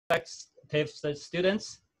prospective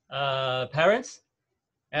students, parents,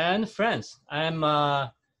 and friends. I'm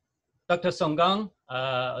Dr. Song Gang,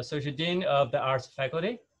 Associate Dean of the Arts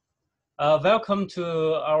Faculty. Welcome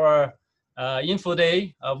to our Info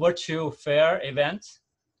Day virtual fair event.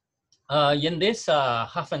 In this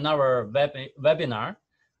half an hour webinar,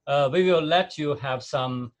 we will let you have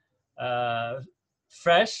some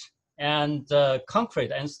fresh and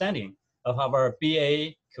concrete understanding of our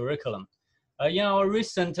BA curriculum. In our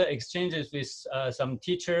recent exchanges with some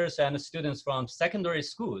teachers and students from secondary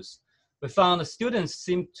schools, we found students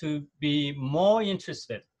seem to be more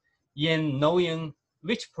interested in knowing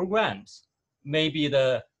which programs may be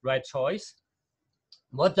the right choice,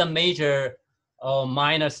 what the major or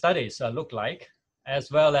minor studies look like,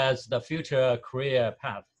 as well as the future career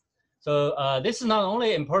path. So this is not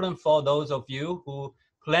only important for those of you who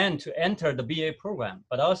plan to enter the BA program,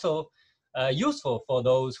 but also useful for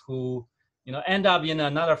those who end up in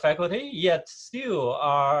another faculty, yet still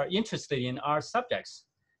are interested in art subjects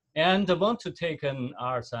and want to take an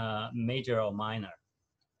arts major or minor.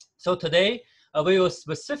 So today, we will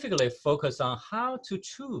specifically focus on how to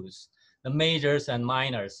choose the majors and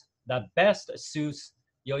minors that best suits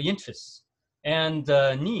your interests and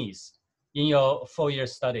needs in your four-year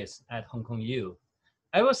studies at Hong Kong U.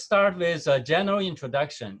 I will start with a general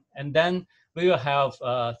introduction, and then we will have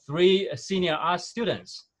three senior art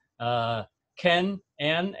students, Ken,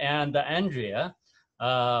 Anne, and Andrea,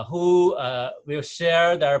 who will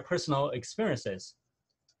share their personal experiences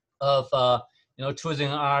of choosing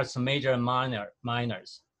arts major and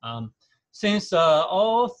minors. Since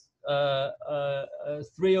all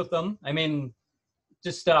three of them, I mean,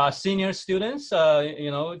 just senior students,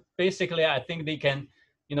 basically I think they can,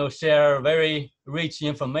 share very rich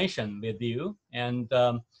information with you. And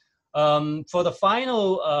for the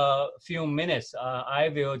final few minutes, I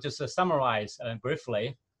will just summarize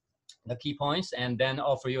briefly the key points and then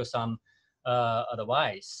offer you some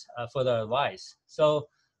advice, further advice. So,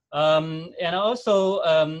 and also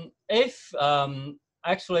if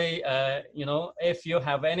actually, if you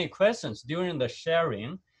have any questions during the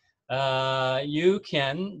sharing, you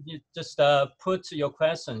can just put your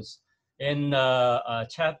questions in a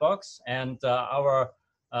chat box, and our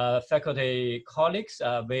faculty colleagues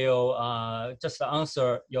will just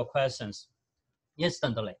answer your questions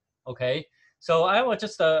instantly, okay? So I will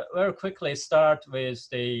just very quickly start with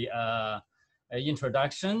the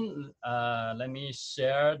introduction. Let me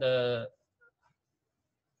share the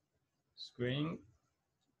screen.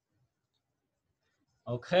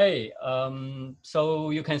 Okay,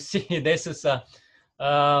 so you can see this is a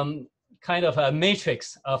kind of a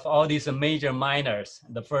matrix of all these major minors.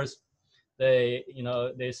 The first,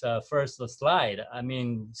 this first slide. I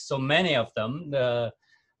mean, so many of them, the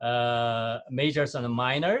majors and the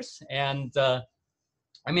minors. And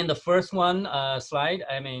I mean, the first one slide,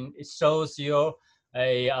 I mean, it shows you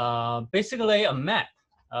basically a map,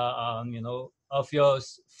 of your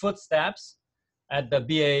footsteps at the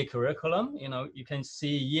BA curriculum. You can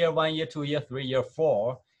see year 1, year 2, year 3, year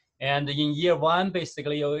 4. And in year 1,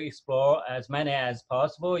 basically you'll explore as many as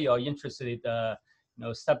possible. You're interested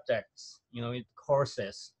in subjects,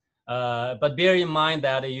 courses. But bear in mind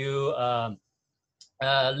that you,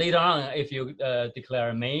 later on, if you declare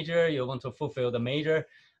a major, you want to fulfill the major,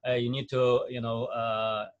 you need to,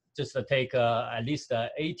 just take at least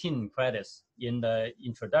 18 credits in the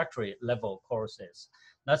introductory level courses.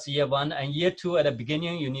 That's year 1. And year 2, at the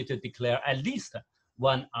beginning, you need to declare at least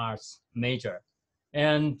one arts major.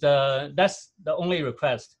 And that's the only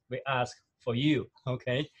request we ask for you,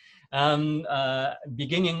 okay?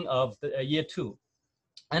 Beginning of the year 2.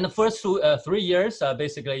 And the first 3 years,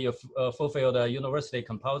 basically you fulfill the university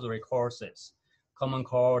compulsory courses, Common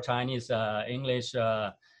Core, Chinese, English,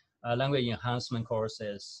 language enhancement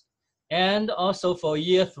courses. And also for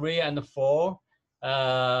year 3 and 4,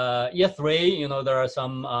 year 3, there are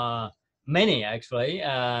some, many actually,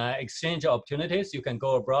 exchange opportunities. You can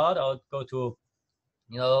go abroad or go to,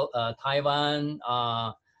 Taiwan,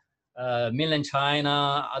 mainland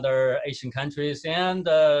China, other Asian countries, and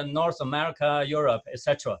North America, Europe,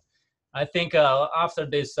 etc. I think after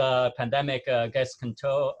this pandemic gets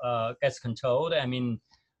controlled, I mean,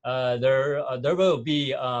 there will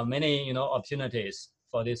be many opportunities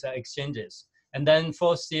for these exchanges. And then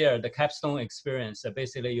fourth year, the capstone experience.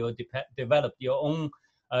 Basically, you develop your own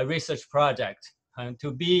research project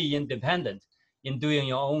to be independent in doing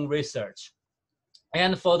your own research.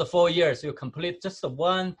 And for the 4 years, you complete just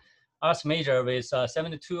one arts major with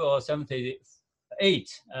 72 or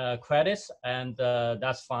 78 credits, and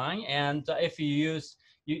that's fine. And if you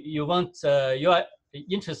you are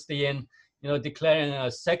interested in declaring a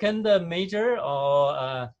second major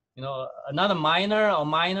or another minor or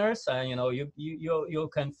minors, you know, you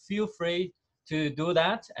can feel free to do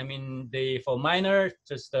that. I mean, for minor,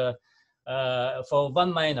 just for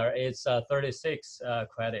one minor, it's 36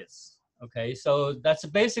 credits. Okay, so that's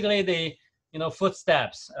basically the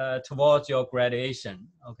footsteps towards your graduation.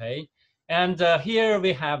 Okay, and here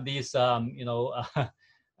we have these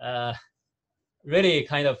really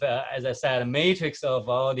kind of as I said, a matrix of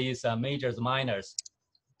all these majors, minors.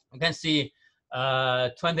 You can see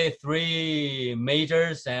 23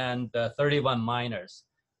 majors and 31 minors.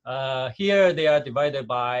 Here they are divided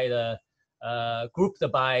by the grouped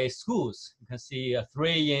by schools. You can see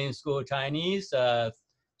 3 in school Chinese, 2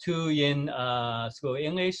 in school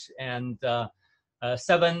English, and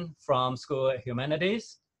 7 from school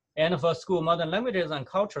humanities. And for school modern languages and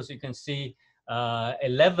cultures, you can see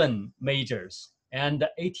 11 majors and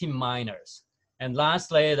 18 minors. And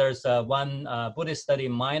lastly, there's one Buddhist study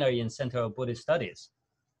minor in Center of Buddhist Studies.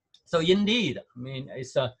 So indeed, I mean,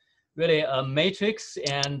 it's really a matrix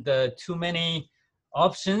and too many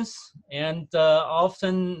options. And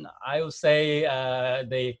often I would say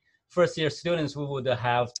the first year students who would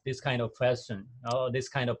have this kind of question, or this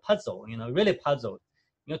kind of puzzle, really puzzled.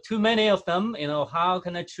 Too many of them, how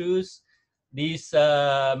can I choose these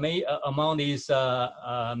among these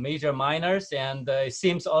major minors? And it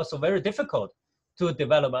seems also very difficult to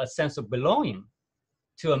develop a sense of belonging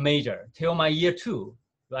to a major till my year 2,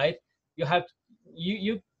 right? You have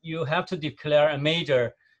to declare a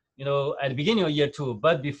major, at the beginning of year 2,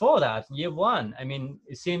 but before that, year 1, I mean,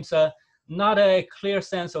 it seems not a clear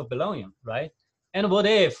sense of belonging, right? And what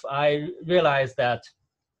if I realize that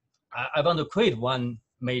I want to quit one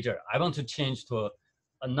major, I want to change to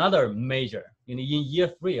another major in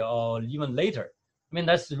year 3 or even later? I mean,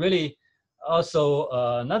 that's really also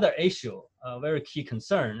another issue, a very key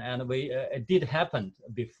concern, and it did happen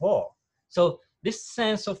before. So this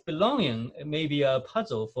sense of belonging may be a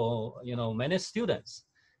puzzle for many students.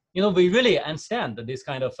 We really understand this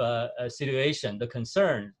kind of situation, the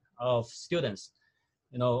concern of students.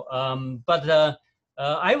 But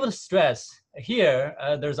I would stress here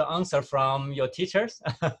there's an answer from your teachers.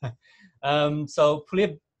 So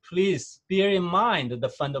please bear in mind the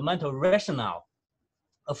fundamental rationale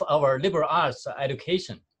of our liberal arts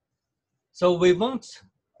education. So we want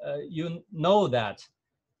you know that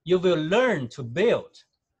you will learn to build,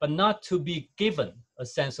 but not to be given a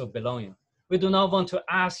sense of belonging. We do not want to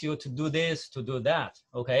ask you to do this, to do that,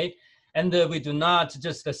 okay? And we do not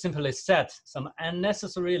just simply set some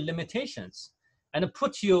unnecessary limitations and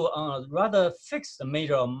put you on a rather fixed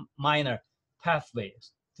major or minor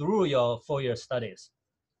pathways through your 4-year studies.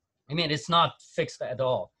 I mean, it's not fixed at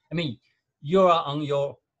all. I mean, you are on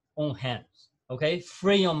your own hands, okay?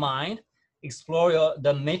 Free your mind, explore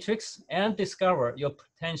the matrix, and discover your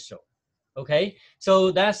potential, okay?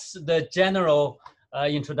 So that's the general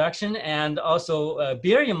introduction, and also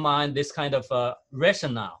bear in mind this kind of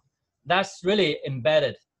rationale. That's really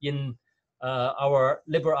embedded in our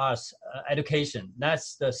liberal arts education.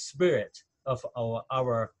 That's the spirit of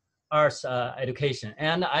our arts education.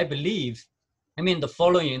 And I believe, I mean, the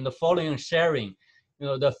following sharing,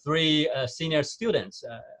 the 3 senior students,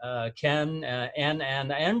 Ken, Anne,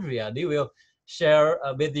 and Andrea, they will share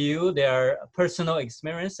with you their personal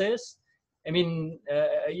experiences. I mean,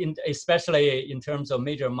 especially in terms of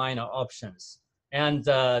major minor options. And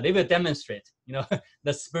they will demonstrate,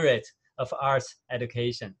 the spirit of arts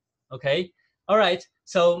education, okay? All right,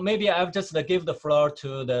 so maybe I'll just give the floor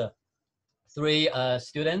to the 3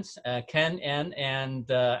 students, Ken, Anne, and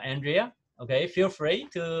Andrea. Okay, feel free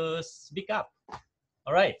to speak up.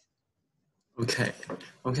 All right. Okay.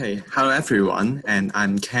 Hello, everyone. And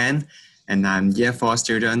I'm Ken, and I'm year 4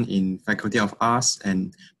 student in Faculty of Arts.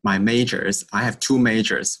 And my majors, I have 2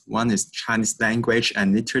 majors. One is Chinese language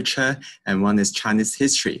and literature, and one is Chinese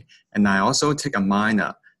history. And I also take a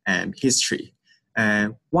minor history.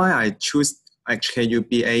 Why I choose HKU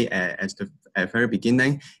BA at the very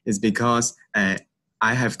beginning is because I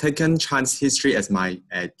have taken Chinese history as my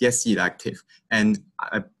DSE elective, and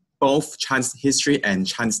both Chinese history and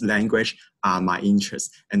Chinese language are my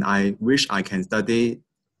interests, and I wish I can study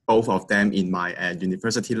both of them in my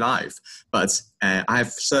university life. But I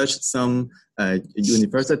have searched some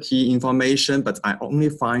university information, but I only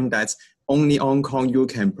find that only Hong Kong U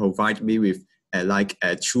can provide me with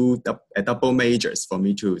double majors for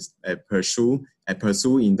me to pursue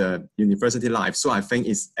in the university life. So I think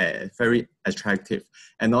it's very attractive.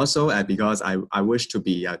 And also because I wish to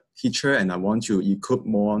be a teacher and I want to equip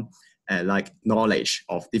more knowledge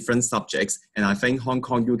of different subjects. And I think Hong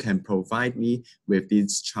Kong U can provide me with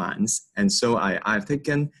this chance. And so I've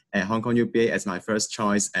taken Hong Kong U BA as my first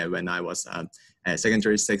choice when I was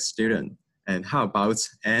secondary 6 student. And how about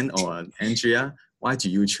Anne or Andrea? Why do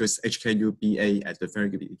you choose HKU BA at the very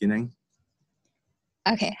beginning?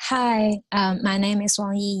 Okay, hi, my name is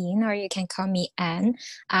Wang Yiyin, or you can call me Anne.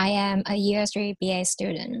 I am a Year 3 BA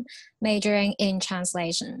student majoring in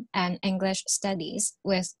translation and English studies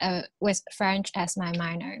with French as my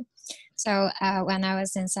minor. So when I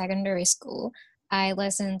was in secondary school, I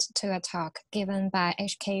listened to a talk given by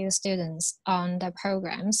HKU students on the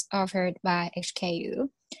programs offered by HKU,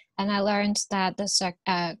 and I learned that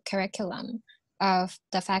the curriculum of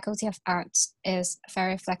the Faculty of Arts is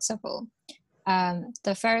very flexible.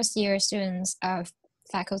 The first year students of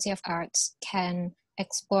Faculty of Arts can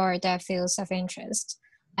explore their fields of interest,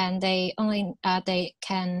 and they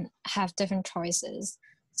can have different choices.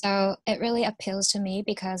 So it really appeals to me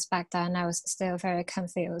because back then I was still very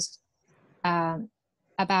confused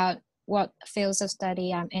about what fields of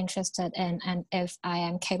study I'm interested in and if I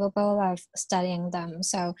am capable of studying them.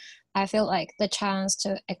 So I feel like the chance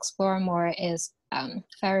to explore more is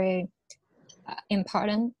very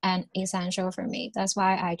important and essential for me. That's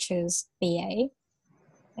why I choose BA.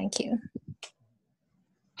 Thank you.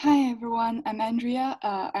 Hi everyone, I'm Andrea.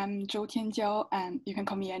 I'm Zhou Tianjiao, and you can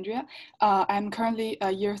call me Andrea. I'm currently a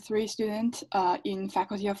Year 3 student in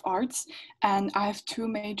Faculty of Arts, and I have two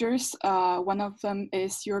majors. One of them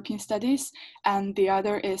is European Studies, and the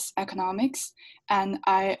other is Economics. And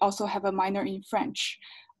I also have a minor in French.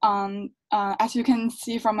 As you can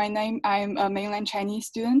see from my name, I'm a mainland Chinese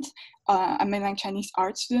student, a mainland Chinese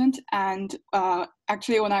art student. And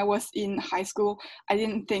actually, when I was in high school, I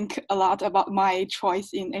didn't think a lot about my choice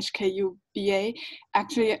in HKU BA.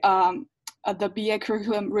 Actually, the BA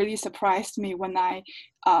curriculum really surprised me when I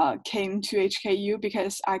came to HKU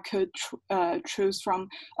because I could choose from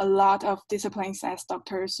a lot of disciplines, as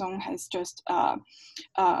Dr. Song has just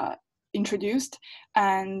introduced.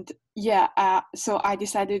 And yeah, so I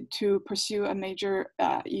decided to pursue a major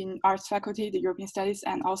in arts faculty, the European Studies,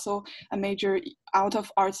 and also a major out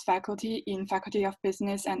of arts faculty in Faculty of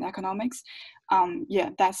Business and Economics. Yeah,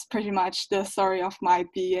 that's pretty much the story of my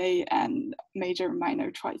BA and major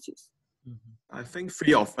minor choices. I think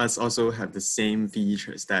three of us also have the same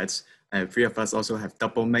features, that three of us also have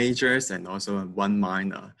double majors and also one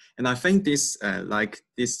minor. And I think this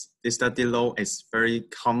study law is very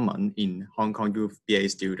common in Hong Kong youth BA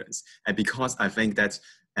students, because I think that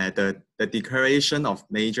the declaration of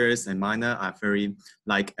majors and minor are very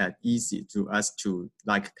easy to us to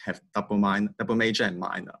have double major and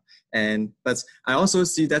minor. But I also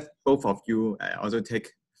see that both of you also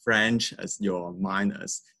take French as your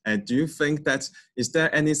minors. Do you think that is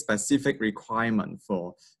there any specific requirement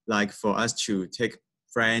for us to take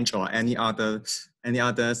French or any other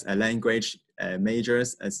language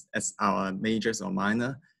majors as our majors or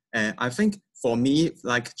minor? I think for me,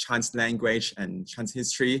 Chinese language and Chinese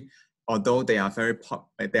history, although they are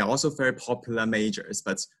also very popular majors,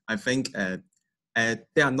 but I think there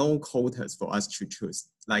are no quotas for us to choose.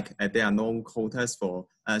 There are no quotas for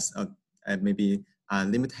us, maybe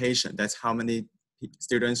limitation. That's how many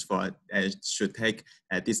students should take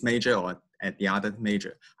this major or the other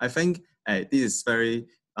major. I think this is very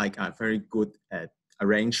a very good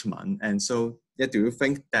arrangement. And so, yeah, do you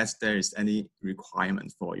think that there is any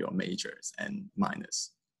requirement for your majors and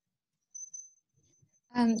minors?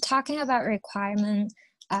 Talking about requirement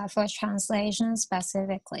for translation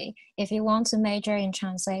specifically, if you want to major in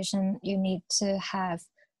translation, you need to have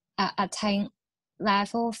attained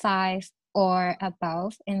level 5 or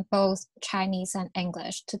above in both Chinese and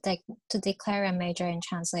English to declare a major in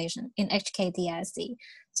translation in HKDSE.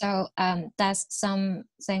 So that's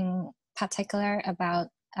something particular about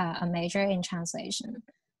a major in translation.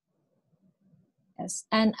 Yes,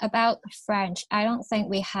 and about French, I don't think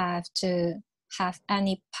we have to have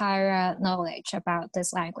any prior knowledge about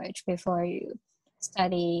this language before you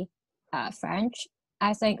study French.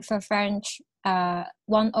 I think for French,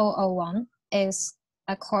 1001 is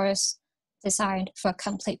a course designed for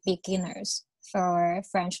complete beginners, for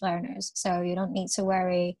French learners. So you don't need to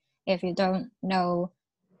worry if you don't know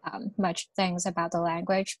much things about the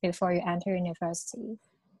language before you enter university.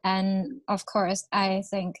 And of course, I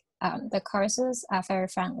think the courses are very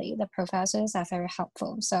friendly. The professors are very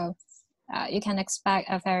helpful. So you can expect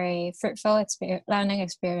a very fruitful learning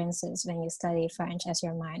experiences when you study French as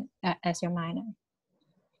your minor.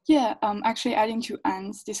 Yeah, actually adding to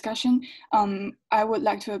Anne's discussion, I would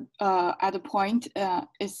like to add a point,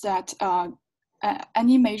 is that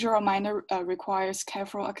any major or minor requires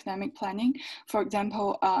careful academic planning. For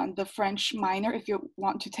example, the French minor, if you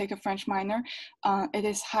want to take a French minor, it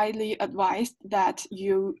is highly advised that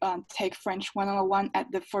you take French 101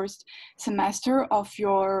 at the first semester of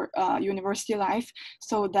your university life,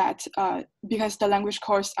 so that because the language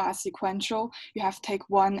courses are sequential, you have to take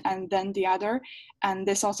one and then the other. And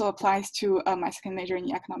this also applies to my second major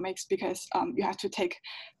in economics, because you have to take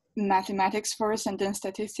mathematics first and then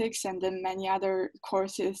statistics and then many other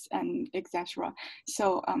courses and etc.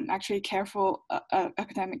 So actually careful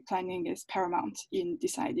academic planning is paramount in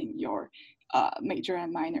deciding your major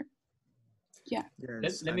and minor. Yeah.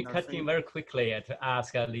 Yes, Let me and I cut in think, very quickly to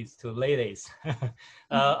ask at least two ladies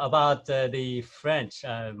about the French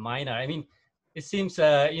minor. I mean, it seems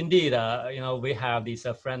indeed, you know, we have these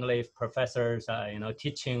friendly professors, you know,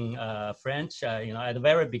 teaching French, you know, at the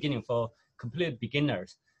very beginning for complete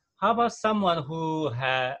beginners. How about someone who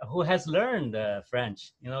has learned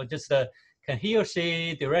French? You know, just can he or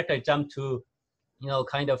she directly jump to, you know,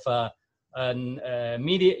 kind of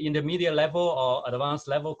intermediate level or advanced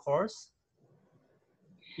level course?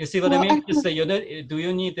 You see what I Well, mean? actually, Just you know, do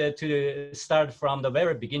you need to start from the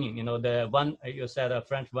very beginning? You know, the one you said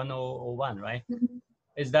French 101, right?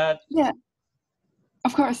 Is that yeah,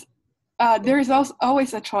 of course. There is also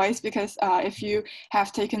always a choice, because if you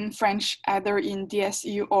have taken French either in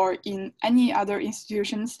DSU or in any other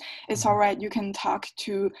institutions, it's all right. You can talk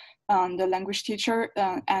to the language teacher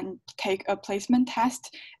and take a placement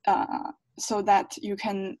test so that you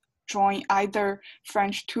can join either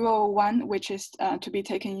French 201, which is to be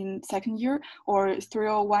taken in second year, or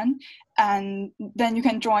 301, and then you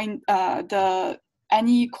can join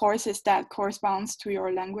any courses that corresponds to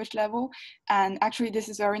your language level. And actually this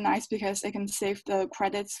is very nice, because it can save the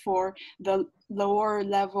credits for the lower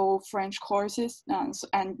level French courses,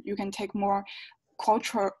 and you can take more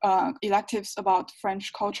culture electives about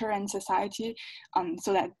French culture and society,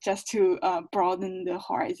 so that just to broaden the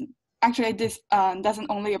horizon. Actually, this doesn't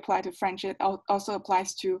only apply to French, it also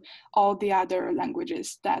applies to all the other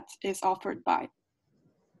languages that is offered by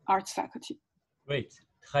arts faculty. great?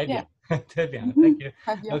 Très bien. Yeah. Très bien. Thank you.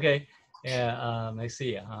 Très bien. Okay. Yeah.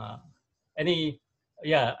 Merci. Any?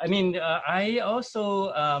 Yeah. I mean, I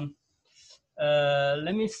also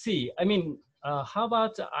let me see. I mean, how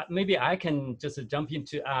about maybe I can just jump in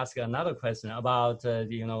to ask another question about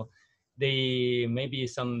you know, the maybe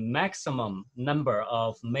some maximum number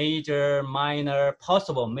of major minor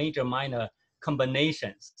possible major minor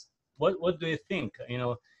combinations. What do you think? You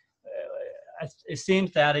know, it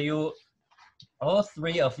seems that you all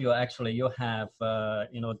three of you actually you have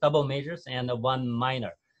you know, double majors and one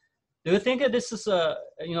minor. Do you think this is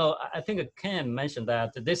you know, I think Ken mentioned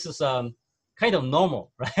that this is kind of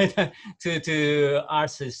normal, right? to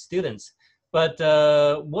arts students. But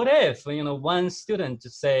what if, you know, one student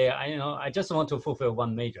say, you know, I just want to fulfill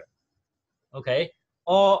one major, okay?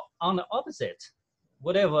 Or on the opposite,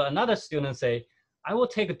 whatever another student say, I will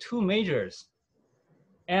take two majors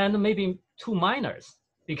and maybe two minors,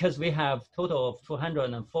 because we have total of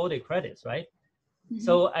 240 credits, right? Mm-hmm.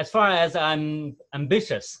 So as far as I'm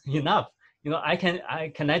ambitious enough, you know,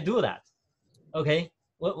 can I do that? Okay,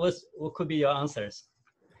 what could be your answers,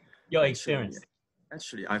 your experience?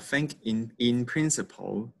 Actually, I think in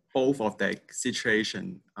principle, both of the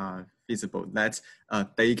situation are feasible, that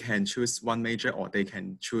they can choose one major or they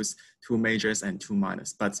can choose two majors and two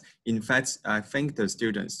minors. But in fact, I think the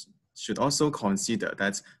students should also consider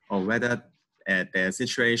that, or whether their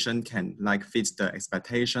situation can like fit the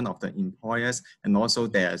expectation of the employers and also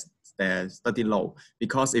their study load.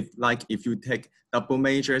 Because if you take double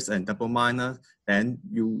majors and double minors, then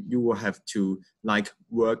you will have to like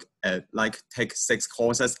work at like take 6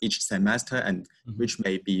 courses each semester, and which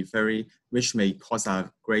may cause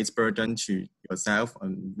a great burden to yourself,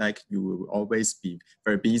 and like you will always be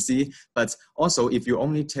very busy. But also if you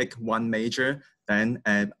only take one major, then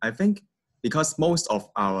I think, because most of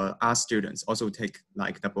our art students also take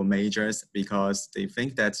like double majors because they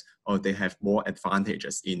think that, or they have more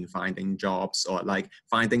advantages in finding jobs or like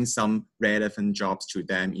finding some relevant jobs to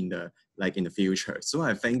them in the future. So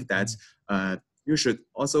I think that you should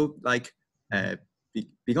also like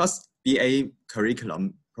because BA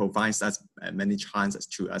curriculum provides us many chances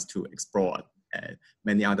to us to explore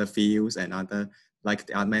many other fields and there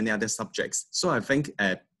are many other subjects. So I think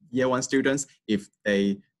year one students, if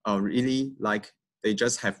they really like, they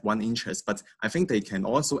just have one interest, but I think they can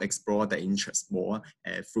also explore the interest more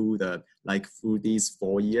through these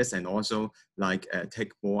 4 years, and also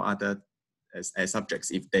take more other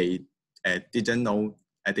subjects if they didn't know,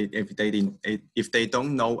 if they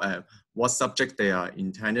don't know what subject they are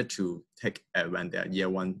intended to take when they're year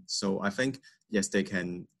one. So I think yes, they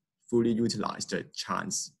can fully utilize the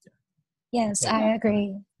chance. Yes, Okay. I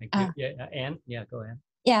agree. Thank you. Anne, go ahead.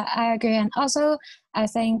 Yeah, I agree. And also, I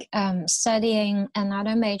think studying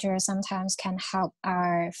another major sometimes can help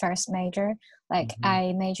our first major. Like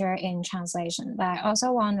I major in translation, but I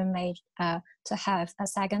also want to have a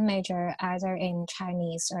second major either in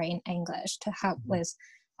Chinese or in English to help with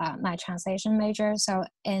my translation major. So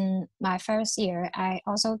in my first year, I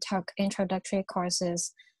also took introductory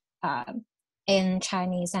courses in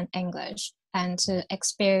Chinese and English, and to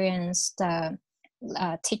experience the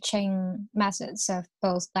teaching methods of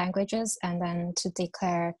both languages, and then to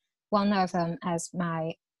declare one of them as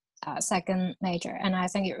my second major. And I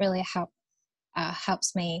think it really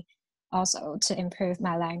helps me also to improve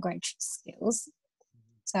my language skills.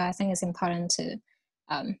 So I think it's important to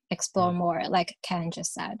explore more, like Ken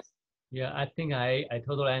just said. Yeah, I think I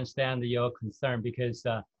totally understand your concern, because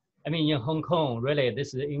I mean, in Hong Kong, really,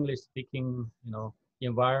 this is an English-speaking,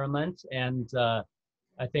 environment, and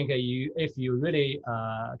I think if you really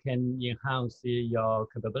can enhance your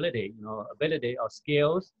capability, ability or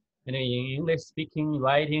skills, in English-speaking,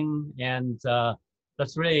 writing, and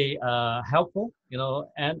that's really helpful,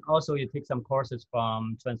 and also you take some courses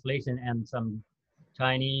from translation and some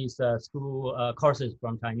Chinese school courses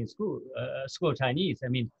from Chinese school Chinese. I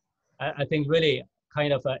mean, I think really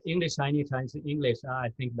kind of English, Chinese, Chinese, English, I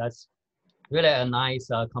think that's really a nice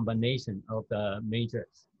combination of the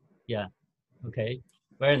majors. Yeah, okay,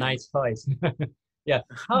 very nice choice. Yeah,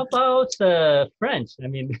 how about French? I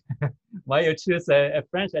mean, why you choose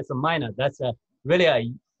French as a minor? That's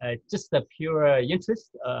really just a pure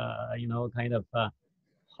interest, kind of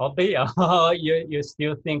hobby, or you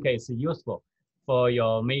still think it's useful for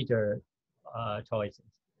your major choices?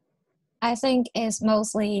 I think it's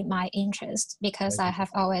mostly my interest, because I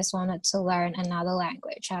have always wanted to learn another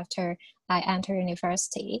language after I enter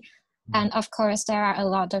university. And of course, there are a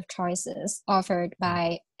lot of choices offered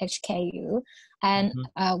by HKU. And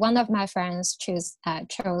one of my friends chose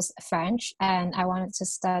French, and I wanted to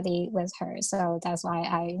study with her. So that's why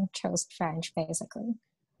I chose French, basically.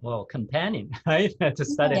 Well, companion, right? To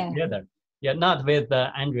study together. Yeah, not with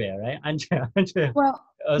Andrea, right? Andrea Well,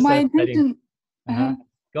 also my studying. intention.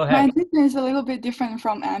 Go ahead. My intention is a little bit different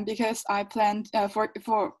from Anne, because I planned for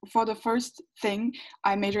the first thing,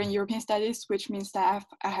 I major in European studies, which means that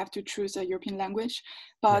I have to choose a European language.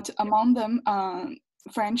 But among them,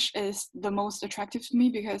 French is the most attractive to me,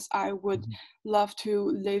 because I would love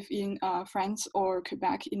to live in France or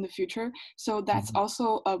Quebec in the future. So that's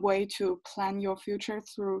also a way to plan your future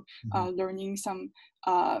through learning some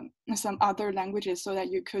other languages, so that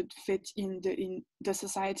you could fit in the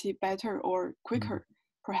society better or quicker.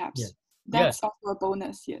 Perhaps that's also a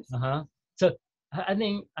bonus. Yes. So I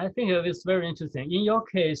think it is very interesting. In your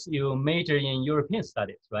case, you major in European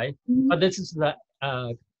studies, right? But this is the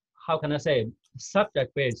how can I say,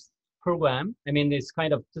 subject-based program. I mean, it's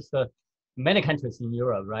kind of just many countries in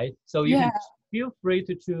Europe, right? So you can feel free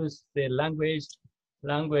to choose the languages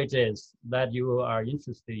that you are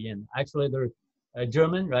interested in. Actually, there's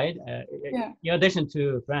German, right? In addition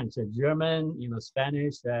to French, German,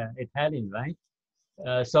 Spanish, Italian, right?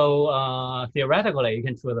 So theoretically, you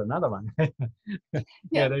can choose another one. In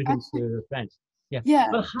addition to French.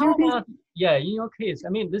 But how about, in your case, I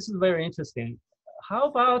mean, this is very interesting. How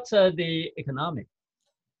about the economic?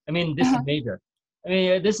 I mean, this is major. I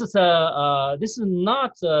mean, this is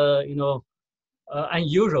not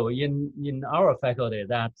unusual in our faculty,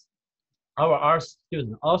 that our arts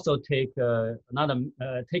students also take a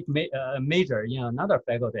major in another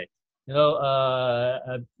faculty.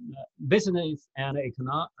 Business and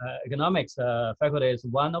economics faculty is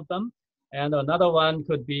one of them, and another one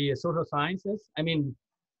could be social sciences. I mean,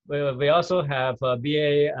 we also have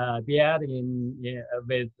BA, BEd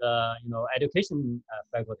with education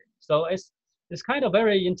faculty. So it's kind of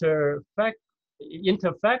very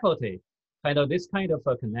interfaculty, kind of this kind of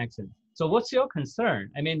a connection. So what's your concern?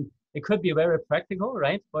 I mean, it could be very practical,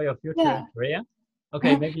 right, for your future career.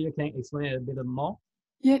 Okay, maybe you can explain a bit more.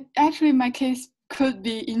 Yeah, actually, my case could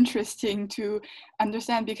be interesting to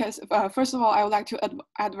understand, because first of all, I would like to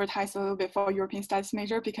advertise a little bit for European Studies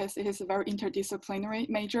major, because it is a very interdisciplinary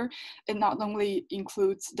major. It not only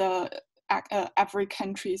includes the every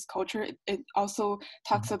country's culture, it also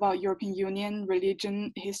talks about European Union, religion,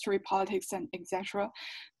 history, politics, and etc.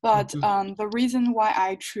 But the reason why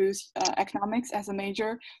I choose economics as a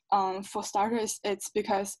major, for starters, it's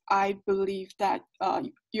because I believe that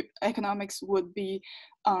economics would be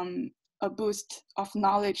a boost of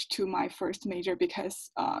knowledge to my first major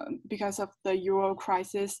because of the Euro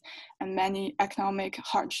crisis and many economic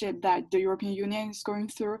hardship that the European Union is going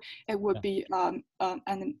through. It would be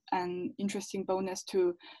an interesting bonus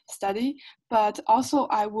to study. But also,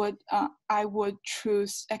 I would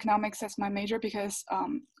choose economics as my major because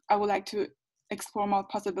I would like to explore more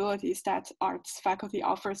possibilities that arts faculty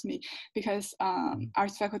offers me, because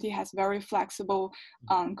arts faculty has very flexible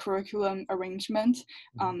curriculum arrangement.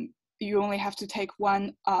 You only have to take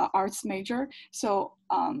one arts major. So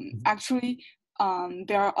actually,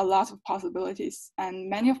 there are a lot of possibilities. And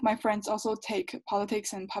many of my friends also take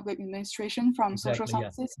politics and public administration from social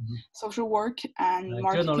sciences, social work, and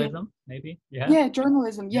marketing. Journalism, maybe? Yeah,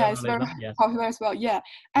 journalism. Yeah, it's very popular as well. Yeah,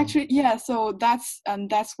 actually, yeah. So that's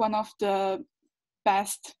one of the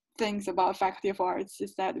best things about Faculty of Arts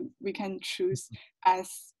is that we can choose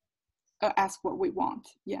as what we want.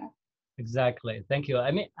 Yeah. Exactly. Thank you.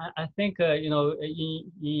 I mean, I think, you know,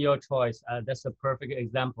 in your choice, that's a perfect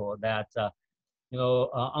example that, you know,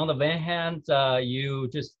 on the one hand, you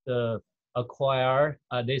just acquire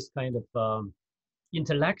this kind of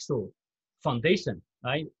intellectual foundation,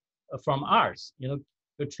 right, from arts, you know,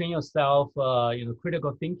 to train yourself, you know,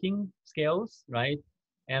 critical thinking skills, right,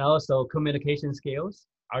 and also communication skills,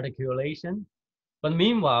 articulation. But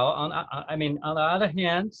meanwhile, I mean, on the other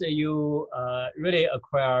hand, you really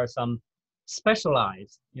acquire some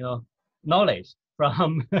specialized, you know, knowledge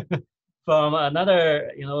from from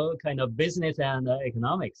another, you know, kind of business and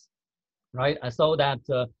economics, right? So that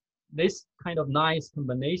this kind of nice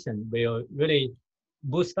combination will really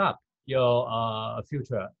boost up your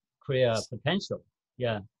future career potential.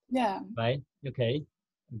 Yeah. Yeah. Right. Okay.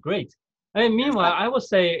 Great. I mean, meanwhile, I would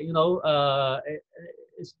say, you know,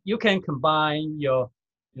 you can combine your,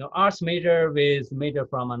 you know, arts major with major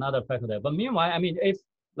from another faculty. But meanwhile, I mean, if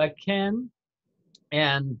like Ken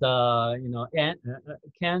and you know,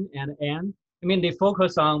 Ken and Anne, I mean, they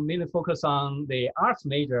mainly focus on the arts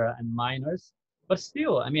major and minors. But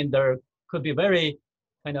still, I mean, there could be very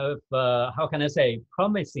kind of how can I say,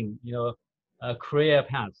 promising, you know, career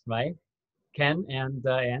paths, right? Ken and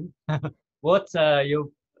Anne, what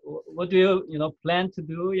what do you know plan to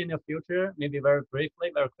do in your future? Maybe very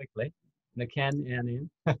briefly, very quickly. Ken and Anne.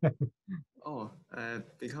 Oh,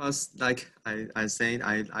 because like I said,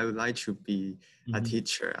 I would like to be a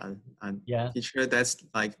teacher, a teacher that's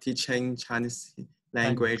like teaching Chinese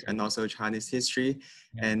language and also Chinese history.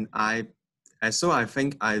 And so I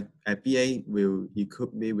think a BA will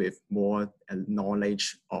equip me with more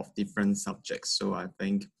knowledge of different subjects. So I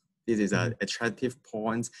think this is an attractive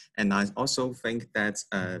point. And I also think that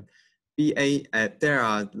BA, there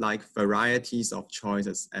are like varieties of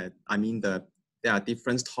choices. I mean, there are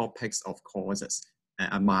different topics of courses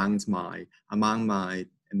among my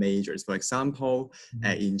majors. For example,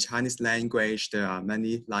 in Chinese language, there are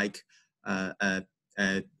many like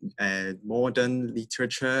modern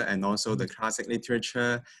literature and also the classic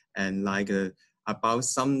literature, and like about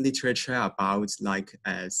some literature about like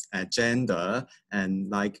gender, and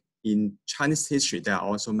like in Chinese history there are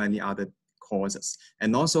also many other courses.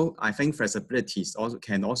 And also I think flexibilities also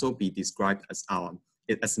can also be described as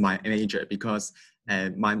my major, because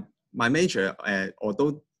my major,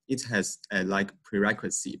 although it has like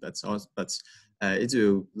prerequisite, but it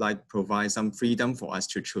will like provide some freedom for us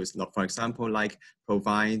to choose. For example, like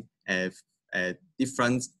provide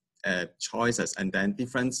different choices and then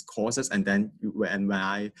different courses, and then when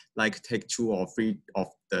I like take 2 or 3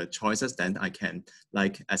 of the choices, then I can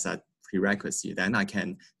like as a prerequisite, then I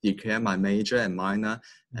can declare my major and minor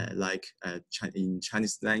like in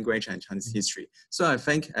Chinese language and Chinese history. So I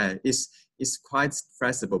think it's quite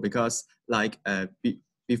flexible, because like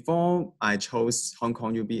before I chose Hong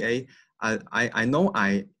Kong UBA, I know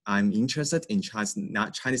I'm interested in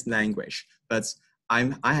Chinese language, but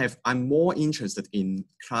I'm more interested in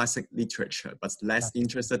classic literature, but less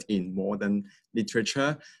interested in modern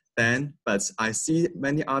literature. But I see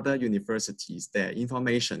many other universities, their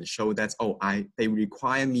information show that they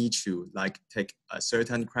require me to like take a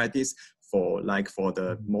certain credits for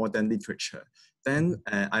the modern literature. Then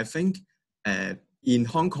I think in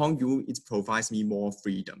Hong Kong, it provides me more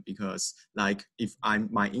freedom, because like if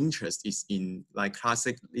my interest is in like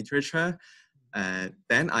classic literature,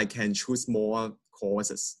 then I can choose more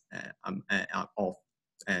courses of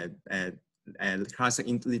classic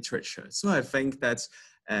literature. So I think that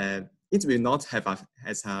it will not have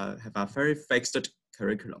a very fixed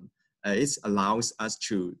curriculum. It allows us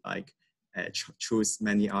to like choose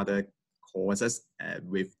many other courses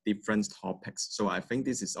with different topics. So I think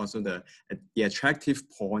this is also the attractive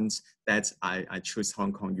point that I choose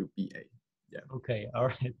Hong Kong UBA. Okay, all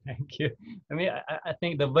right, thank you. I mean, I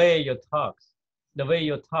think the way you talk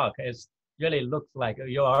is really looks like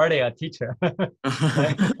you're already a teacher,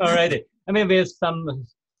 right? Already. I mean, with some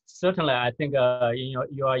certainly, I think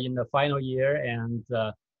you are in the final year, and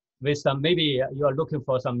with some maybe you are looking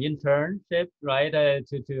for some internship, right?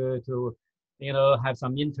 To have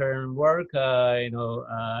some intern work,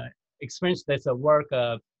 experience this work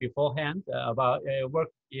beforehand about work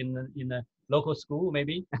in a local school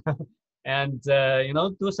maybe. And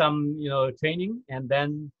do some training, and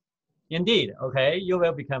then indeed, okay, you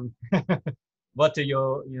will become what do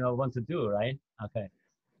you want to do, right? Okay.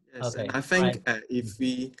 Yes, and Okay, I right. think if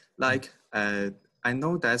we like, I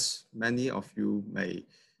know that many of you may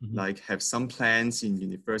Mm-hmm. like have some plans in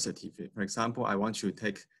university. For example, I want to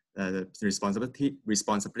take the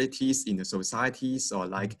responsibilities in the societies, or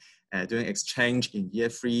like doing exchange in year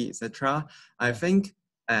 3, etc. I think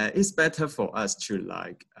it's better for us to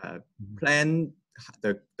like plan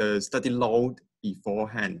the study load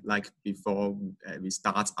beforehand, like before we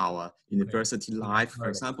start our university life, for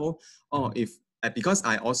example. Or if because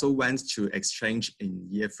I also went to exchange in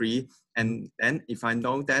year 3, and then if I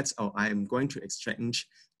know that I am going to exchange,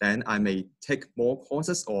 then I may take more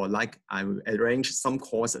courses, or like I will arrange some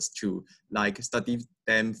courses to like study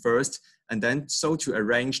them first, and then so to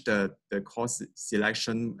arrange the course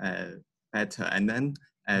selection better, and then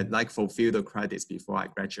like fulfill the credits before I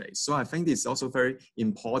graduate. So I think it's also very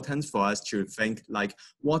important for us to think like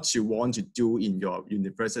what you want to do in your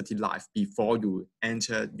university life before you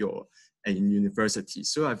enter your in university.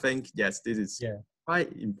 So I think, yes, this is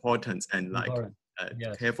quite important, and like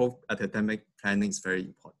Yes. careful academic planning is very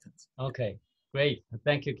important. Okay, great.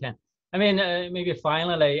 Thank you, Ken. I mean, maybe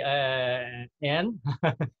finally, Anne,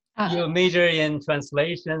 you major in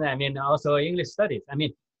translation. I mean, also English studies. I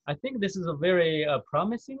mean, I think this is a very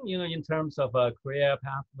promising, in terms of a career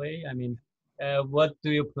pathway. I mean, what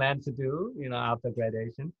do you plan to do, after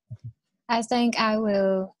graduation? I think I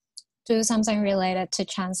will do something related to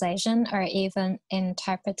translation or even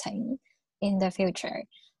interpreting in the future,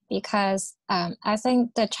 because I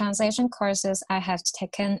think the translation courses I have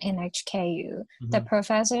taken in HKU, the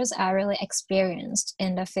professors are really experienced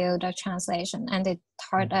in the field of translation, and they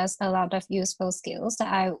taught us a lot of useful skills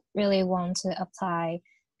that I really want to apply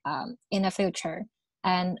in the future.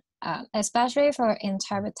 And especially for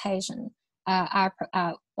interpretation,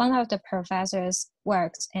 one of the professors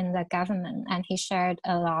worked in the government, and he shared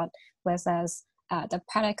a lot with us the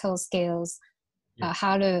practical skills,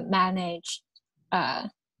 how to manage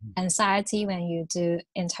anxiety when you do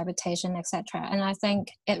interpretation, etc. And I think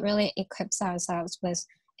it really equips ourselves with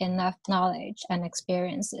enough knowledge and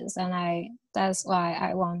experiences, and that's why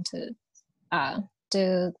I want to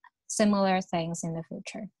do similar things in the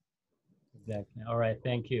future. Exactly. All right.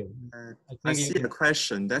 Thank you. I see a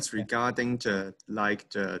question that's regarding the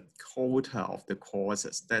quota of the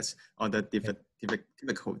courses. That's or the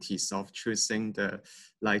difficulties of choosing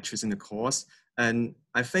the course. And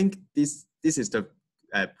I think this is the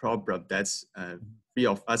problem that three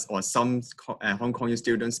of us or some Hong Kong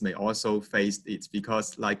students may also face it,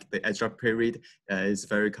 because like the extra period is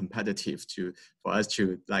very competitive for us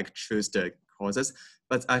to like choose the courses.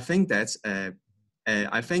 But I think that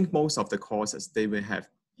I think most of the courses, they will have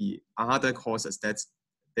the other courses that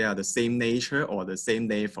they are the same nature or the same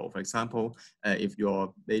level. For example, if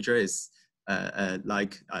your major is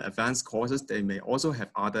advanced courses, they may also have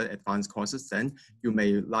other advanced courses. Then you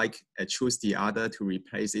may choose the other to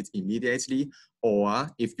replace it immediately. Or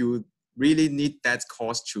if you really need that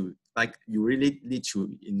course to you really need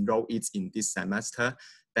to enroll it in this semester,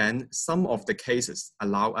 then some of the cases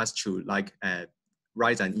allow us to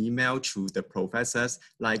write an email to the professors,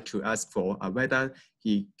 to ask for whether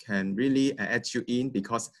he can really add you in,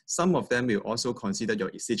 because some of them will also consider your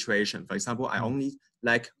situation. For example, I only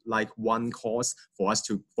like one course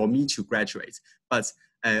for me to graduate, but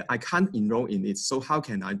I can't enroll in it. So how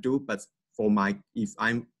can I do? But if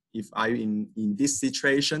I'm in this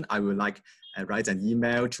situation, I will write an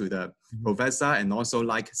email to the professor, and also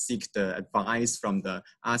seek the advice from the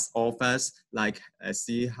arts office,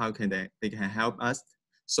 see how they can help us.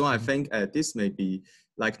 So I think this may be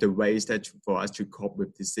the ways that for us to cope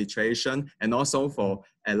with this situation. And also for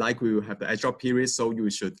we will have the extra period, so you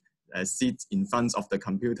should sit in front of the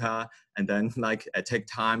computer and then take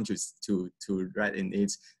time to write in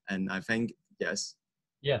it. And I think yes.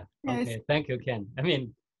 Yeah. Okay. Thank you, Ken. I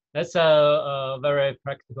mean, that's a very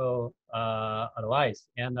practical advice.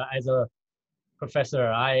 And as a professor,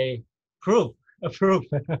 I approve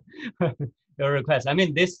your request. I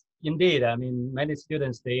mean, this indeed. I mean, many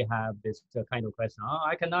students, they have this kind of question. Oh,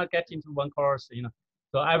 I cannot get into one course.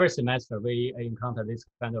 So every semester we encounter this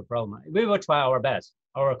kind of problem. We will try our best,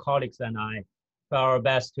 our colleagues and I, try our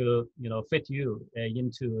best to fit you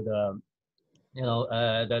into the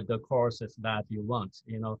the courses that you want.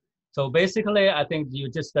 So basically, I think you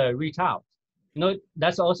just reach out.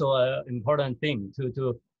 That's also an important thing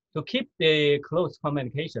to keep the close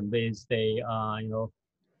communication with the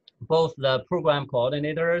both the program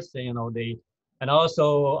coordinators, and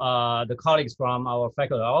also the colleagues from our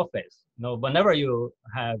faculty office. Whenever you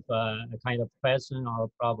have a kind of question or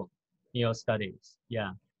problem in your studies.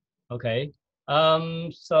 Yeah. Okay.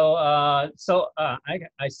 I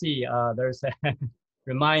see there's a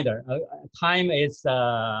reminder. Time is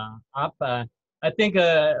up. I think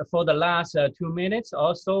for the last 2 minutes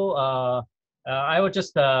also, I will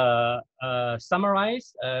just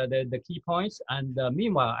summarize the key points. And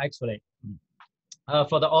meanwhile, actually,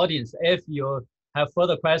 for the audience, if you have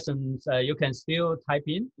further questions, you can still type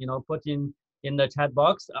in, put in the chat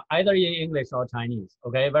box, either in English or Chinese.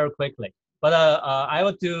 Okay, very quickly. But I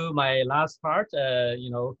will do my last part.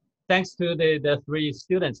 Thanks to the three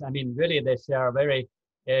students. I mean, really, they share very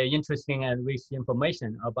interesting and rich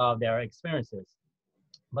information about their experiences.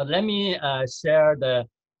 But let me share the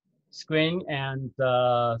screen and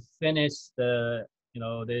finish the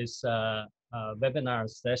this webinar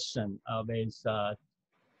session with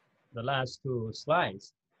the last two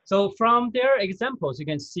slides. So from their examples, you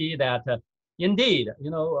can see that indeed,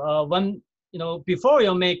 when before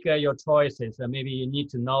you make your choices, maybe you need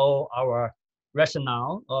to know our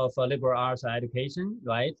rationale of liberal arts education,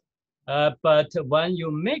 right? But when you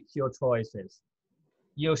make your choices,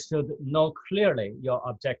 you should know clearly your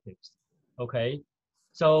objectives. Okay,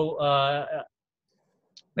 so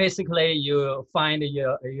basically, you find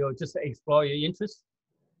you just explore your interests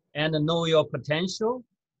and know your potential.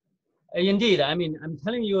 Indeed, I mean, I'm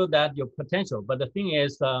telling you that your potential, but the thing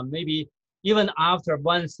is, maybe even after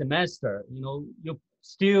one semester, you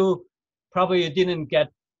still probably didn't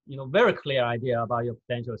get, very clear idea about your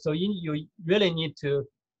potential. So you really need to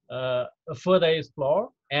further explore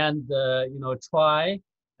and, try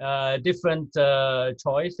different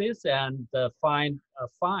choices and try to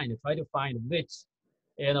find which,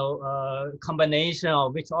 combination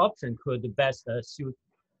of which option could best suit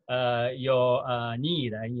your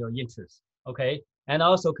need and your interest. Okay, and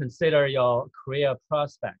also consider your career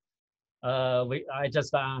prospect. I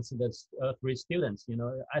just asked the three students.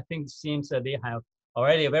 I think seems that they have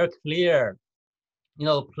already a very clear,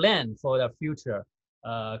 plan for their future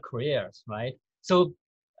careers, right? So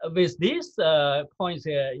with these points,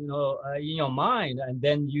 in your mind, and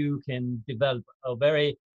then you can develop a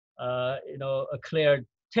very, a clear,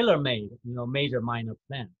 tailor-made, major minor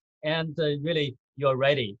plan, and really you're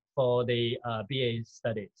ready for the BA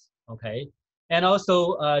studies. Okay, and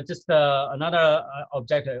also just another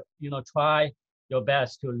objective, try your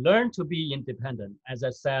best to learn to be independent. As I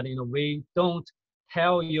said, we don't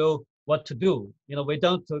tell you what to do. We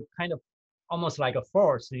don't kind of almost like a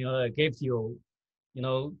force, gives you,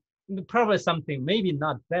 probably something maybe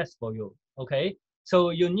not best for you. Okay,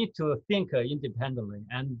 so you need to think independently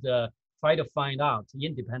and try to find out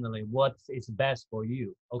independently what is best for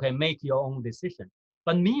you. Okay, make your own decision.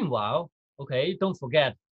 But meanwhile, okay, don't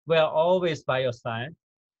forget, we're always by your side.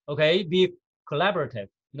 Okay, be collaborative,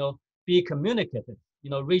 be communicative,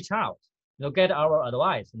 reach out, get our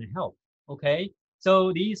advice and help. Okay,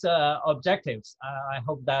 so these objectives, I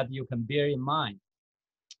hope that you can bear in mind.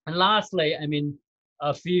 And lastly, I mean,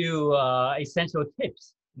 a few essential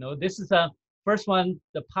tips. This is the first one,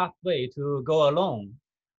 the pathway to go alone.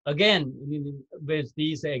 Again, with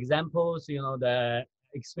these examples, the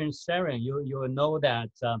experience sharing, you will know that,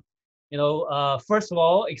 first of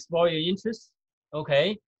all, explore your interests.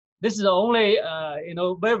 Okay, this is only,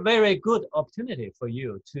 very, very good opportunity for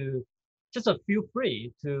you to just feel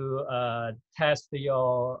free to test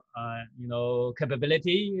your,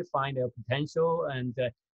 capability, find your potential, and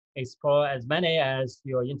explore as many as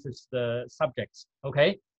your interest subjects.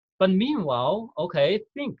 Okay, but meanwhile, okay,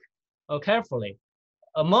 think carefully.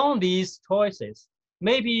 Among these choices,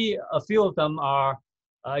 maybe a few of them are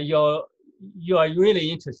you are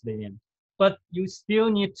really interested in, but you still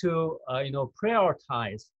need to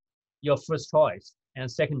prioritize your first choice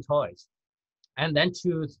and second choice, and then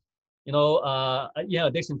choose in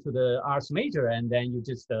addition to the arts major, and then you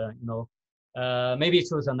just maybe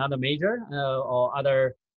choose another major or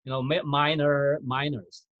other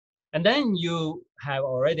minors, and then you have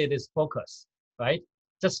already this focus, right?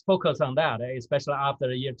 Just focus on that, especially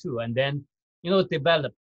after year 2, and then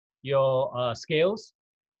develop your skills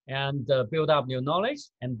and build up your knowledge,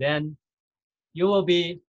 and then you will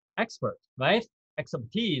be expert, right?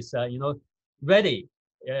 Expertise, ready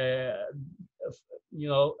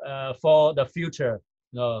for the future,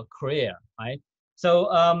 career, right?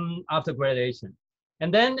 So after graduation,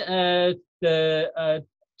 and then the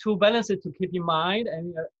two balances to keep in mind,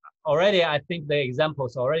 and already I think the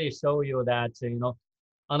examples already show you that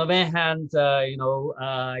on the one hand,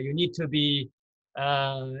 you need to be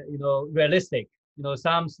realistic.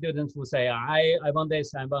 Some students will say, I want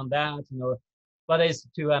this, I want that, but it's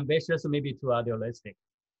too ambitious, maybe too idealistic.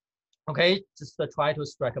 Okay, just try to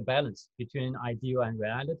strike a balance between ideal and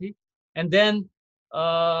reality. And then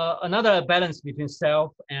another balance between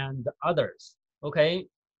self and others. Okay,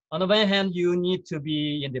 on the one hand, you need to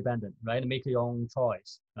be independent, right? Make your own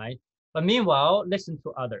choice, right? But meanwhile, listen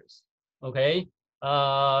to others. Okay,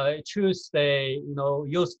 choose the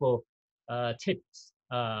useful tips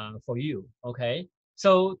for you. Okay,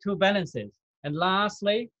 so two balances. And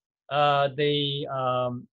lastly, the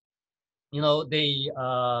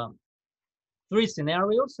three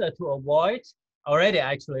scenarios to avoid. Already,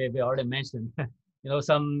 actually, we already mentioned,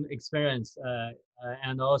 some experience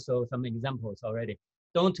and also some examples already.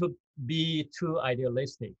 Don't to be too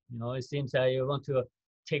idealistic. It seems that you want to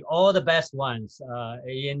take all the best ones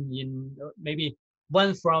in maybe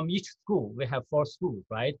one from each school. We have 4 schools,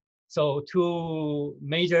 right? So 2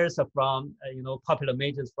 majors from popular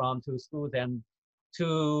majors from 2 schools, and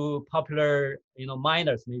 2 popular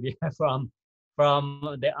minors maybe from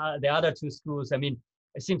the other 2 schools. I mean,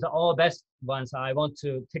 it seems all best ones. I want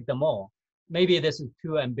to take them all. Maybe this is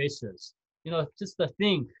too ambitious. Just to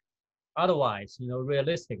think otherwise.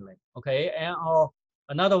 Realistically. Okay, and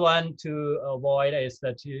another one to avoid is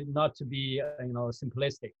that not to be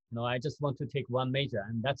simplistic. I just want to take one major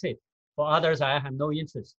and that's it. For others, I have no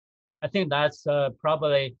interest. I think that's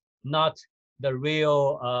probably not the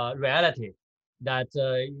real reality that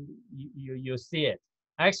you see it.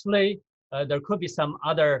 Actually, there could be some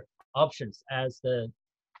other options, as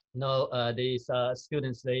these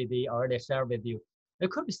students they already shared with you. There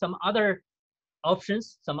could be some other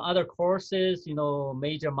options, some other courses,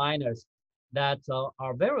 major minors that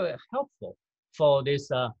are very helpful for this,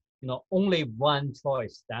 only one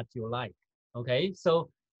choice that you like. Okay, so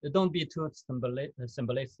don't be too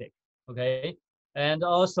symbolistic. Okay, and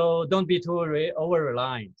also don't be too over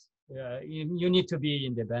reliant. You need to be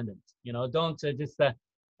independent. Don't just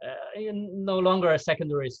no longer a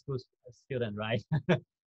secondary school student, right?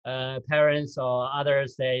 Parents or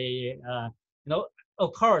others say,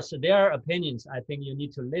 of course, their opinions, I think you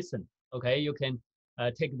need to listen. Okay, you can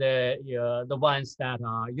take the ones that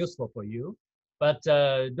are useful for you, but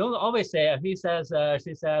don't always say he says,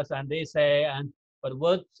 she says, and they say, but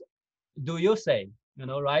what do you say?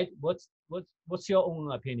 Right? What's your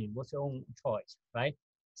own opinion? What's your own choice? Right?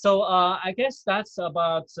 So I guess that's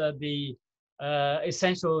about the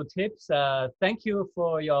essential tips. Thank you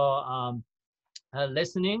for your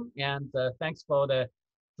listening, and thanks for the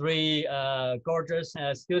 3 gorgeous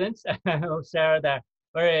students who share their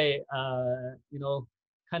very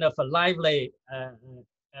kind of a lively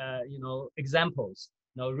examples,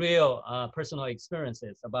 real personal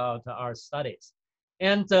experiences about our studies.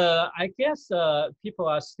 And I guess people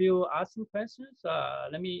are still asking questions.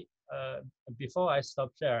 Let me before I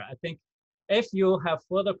stop share, I think if you have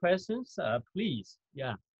further questions, please,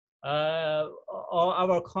 yeah. All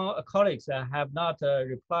our colleagues have not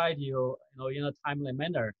replied you, in a timely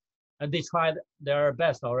manner, and they tried their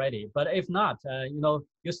best already. But if not,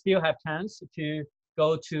 you still have chance to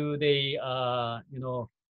go to the,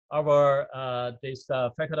 our this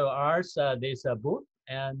Faculty of Arts this booth,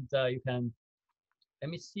 and you can. Let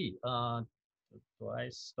me see. Do I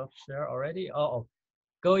stop share already? Oh.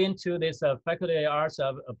 Go into this Faculty of Arts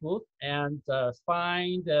booth and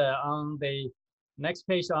find on the next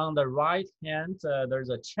page on the right hand,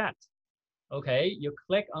 there's a chat. Okay, you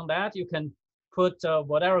click on that, you can put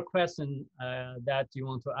whatever question that you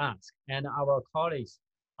want to ask, and our colleagues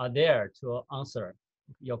are there to answer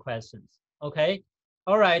your questions. Okay,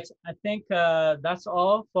 all right, I think that's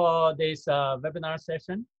all for this webinar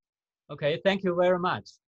session. Okay, thank you very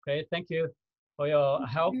much. Okay, thank you for your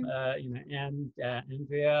help, and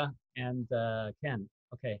Andrea and Ken.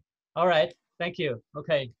 Okay, all right, thank you.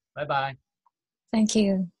 Okay, bye-bye. Thank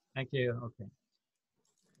you. Thank you. Okay.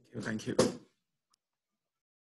 Thank you.